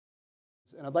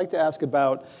And I'd like to ask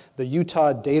about the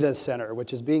Utah Data Center,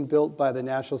 which is being built by the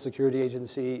National Security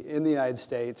Agency in the United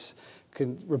States,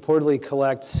 can reportedly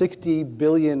collect 60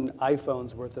 billion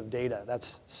iPhones worth of data.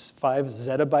 That's 5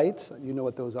 zettabytes. You know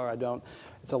what those are, I don't.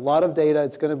 It's a lot of data.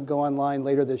 It's going to go online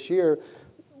later this year.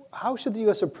 How should the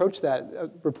U.S. approach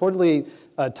that? Reportedly,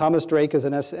 Thomas Drake is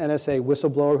an NSA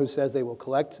whistleblower who says they will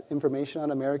collect information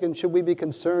on Americans. Should we be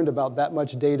concerned about that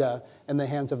much data in the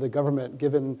hands of the government,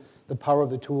 given the power of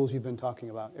the tools you've been talking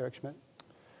about? Eric Schmidt?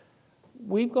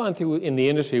 We've gone through, in the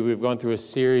industry, we've gone through a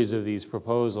series of these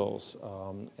proposals,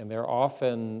 and they're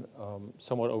often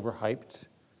somewhat overhyped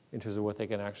in terms of what they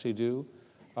can actually do.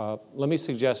 Let me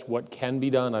suggest what can be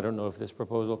done. I don't know if this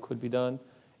proposal could be done.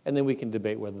 And then we can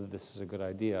debate whether this is a good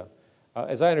idea.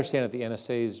 As I understand it, the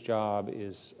NSA's job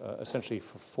is essentially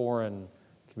for foreign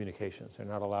communications. They're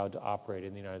not allowed to operate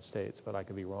in the United States, but I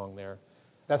could be wrong there.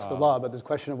 That's the law, but there's a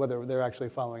question of whether they're actually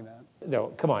following that. No,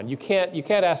 come on. You can't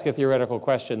ask a theoretical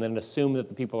question and then assume that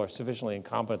the people are sufficiently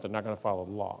incompetent they're not going to follow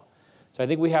the law. So I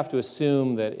think we have to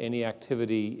assume that any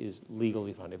activity is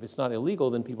legally funded. If it's not illegal,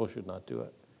 then people should not do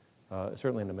it,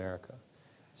 certainly in America.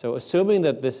 So assuming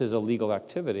that this is a legal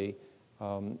activity,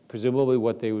 presumably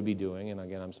what they would be doing, and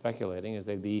again I'm speculating, is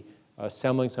they'd be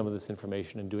assembling some of this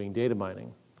information and doing data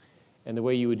mining. And the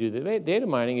way you would do the data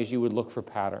mining is you would look for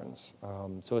patterns.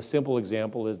 So a simple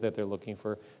example is that they're looking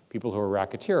for people who are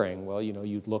racketeering. Well, you know,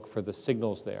 you'd look for the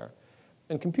signals there.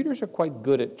 And computers are quite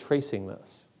good at tracing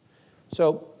this.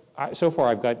 So so far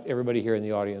I've got everybody here in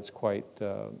the audience quite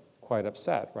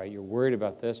upset, right? You're worried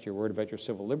about this, you're worried about your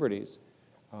civil liberties.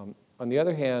 On the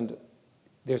other hand,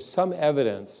 there's some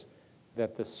evidence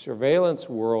that the surveillance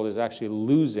world is actually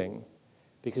losing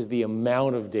because the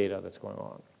amount of data that's going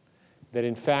on. That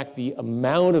in fact the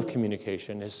amount of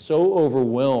communication has so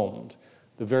overwhelmed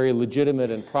the very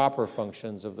legitimate and proper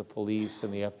functions of the police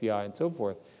and the FBI and so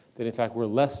forth that in fact we're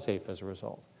less safe as a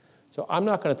result. So I'm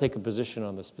not going to take a position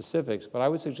on the specifics, but I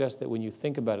would suggest that when you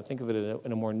think about it, think of it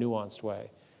in a more nuanced way.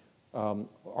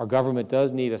 Our government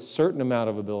does need a certain amount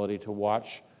of ability to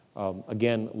watch,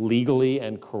 again, legally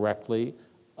and correctly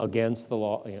against the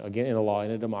law, again, in a law,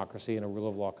 in a democracy, in a rule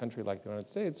of law country like the United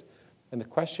States. And the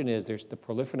question is, there's the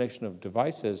proliferation of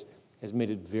devices has made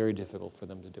it very difficult for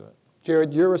them to do it.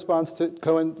 Jared, your response to,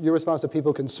 Cohen, your response to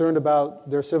people concerned about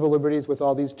their civil liberties with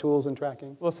all these tools and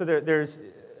tracking? Well, so there's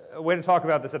a way to talk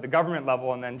about this at the government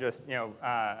level and then just,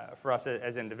 for us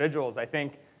as individuals. I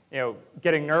think,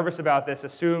 getting nervous about this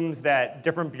assumes that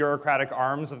different bureaucratic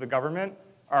arms of the government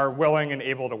are willing and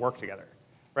able to work together.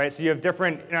 Right, so you have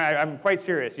different, I'm quite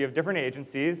serious, you have different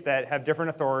agencies that have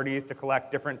different authorities to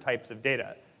collect different types of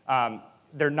data.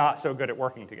 They're not so good at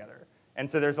working together.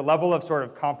 And so there's a level of sort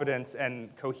of competence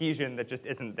and cohesion that just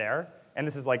isn't there, and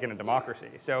this is like in a democracy.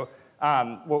 So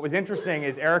what was interesting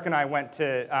is Eric and I went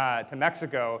to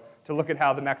Mexico to look at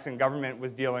how the Mexican government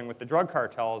was dealing with the drug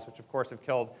cartels, which of course have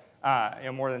killed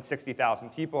more than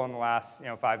 60,000 people in the last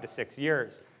 5 to 6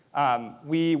 years.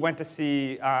 We went to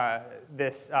see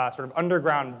this sort of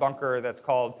underground bunker that's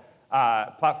called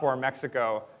Platform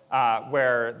Mexico,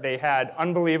 where they had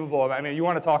unbelievable, I mean, you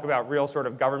want to talk about real sort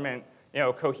of government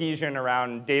cohesion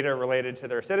around data related to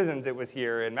their citizens, it was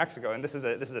here in Mexico, and this is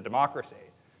a democracy.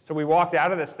 So we walked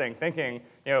out of this thing thinking,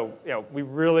 we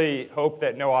really hope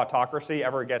that no autocracy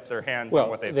ever gets their hands on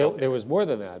what they've built. There was more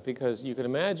than that, because you can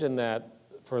imagine that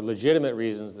for legitimate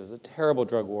reasons, there's a terrible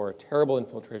drug war, a terrible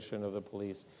infiltration of the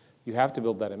police. You have to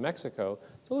build that in Mexico.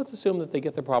 So let's assume that they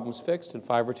get the problems fixed in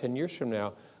 5 or 10 years from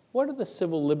now. What are the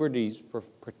civil liberties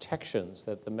protections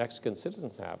that the Mexican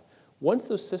citizens have? Once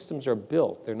those systems are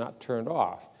built, they're not turned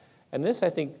off. And this, I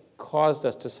think, caused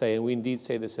us to say, and we indeed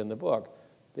say this in the book,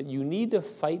 that you need to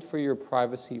fight for your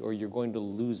privacy or you're going to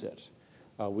lose it.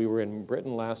 We were in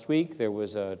Britain last week. There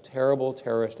was a terrible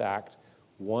terrorist act.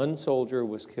 1 soldier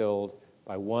was killed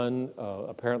by 1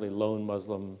 apparently lone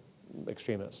Muslim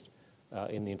extremist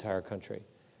in the entire country.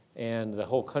 And the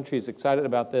whole country is excited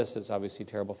about this. It's obviously a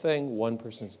terrible thing. 1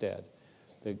 person's dead.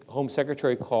 The Home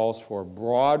Secretary calls for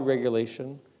broad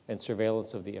regulation and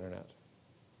surveillance of the internet,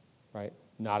 right?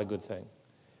 Not a good thing.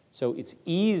 So it's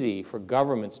easy for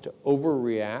governments to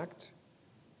overreact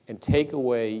and take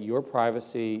away your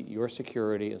privacy, your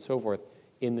security, and so forth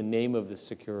in the name of this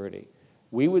security.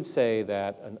 We would say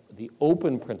that the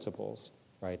open principles,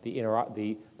 right,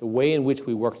 the way in which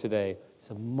we work today is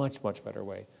a much, much better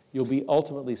way. You'll be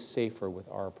ultimately safer with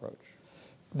our approach.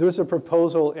 There's a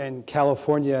proposal in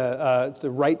California,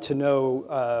 the right to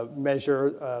know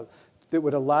measure, that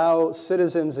would allow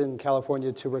citizens in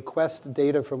California to request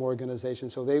data from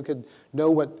organizations so they could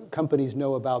know what companies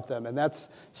know about them. And that's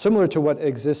similar to what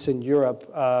exists in Europe.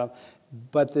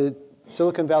 But the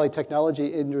Silicon Valley technology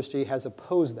industry has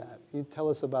opposed that. Can you tell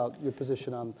us about your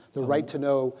position on the right to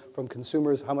know from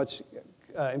consumers how much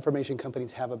information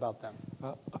companies have about them?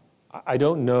 I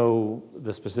don't know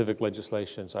the specific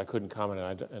legislation, so I couldn't comment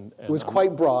on it. And it was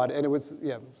quite broad, and it was,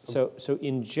 yeah. So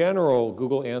in general,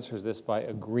 Google answers this by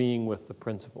agreeing with the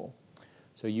principle.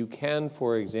 So you can,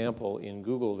 for example, in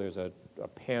Google, there's a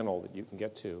panel that you can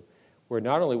get to where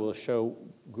not only will it show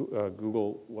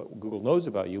Google what Google knows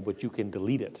about you, but you can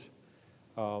delete it.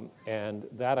 And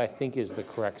that, I think, is the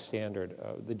correct standard.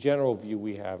 The general view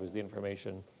we have is the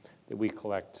information that we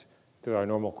collect through our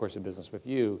normal course of business with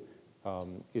you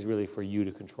is really for you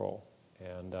to control.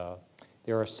 And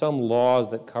there are some laws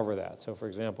that cover that. So, for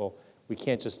example, we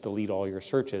can't just delete all your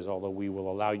searches, although we will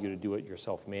allow you to do it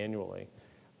yourself manually.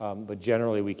 But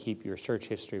generally, we keep your search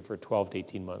history for 12 to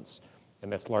 18 months.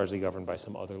 And that's largely governed by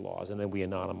some other laws. And then we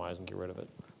anonymize and get rid of it.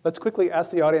 Let's quickly ask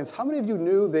the audience, how many of you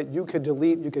knew that you could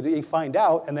delete, you could find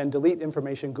out and then delete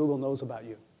information Google knows about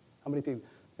you? How many people?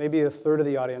 Maybe a third of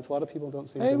the audience. A lot of people don't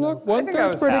seem to know. Hey, look,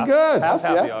 one-third's pretty good. Half,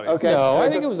 half yeah? the audience. Okay. No, I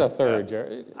think it was a third,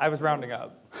 Jerry. I was rounding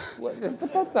up. But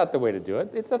that's not the way to do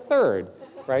it. It's a third,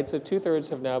 right? So 2/3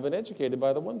 have now been educated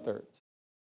by the 1/3.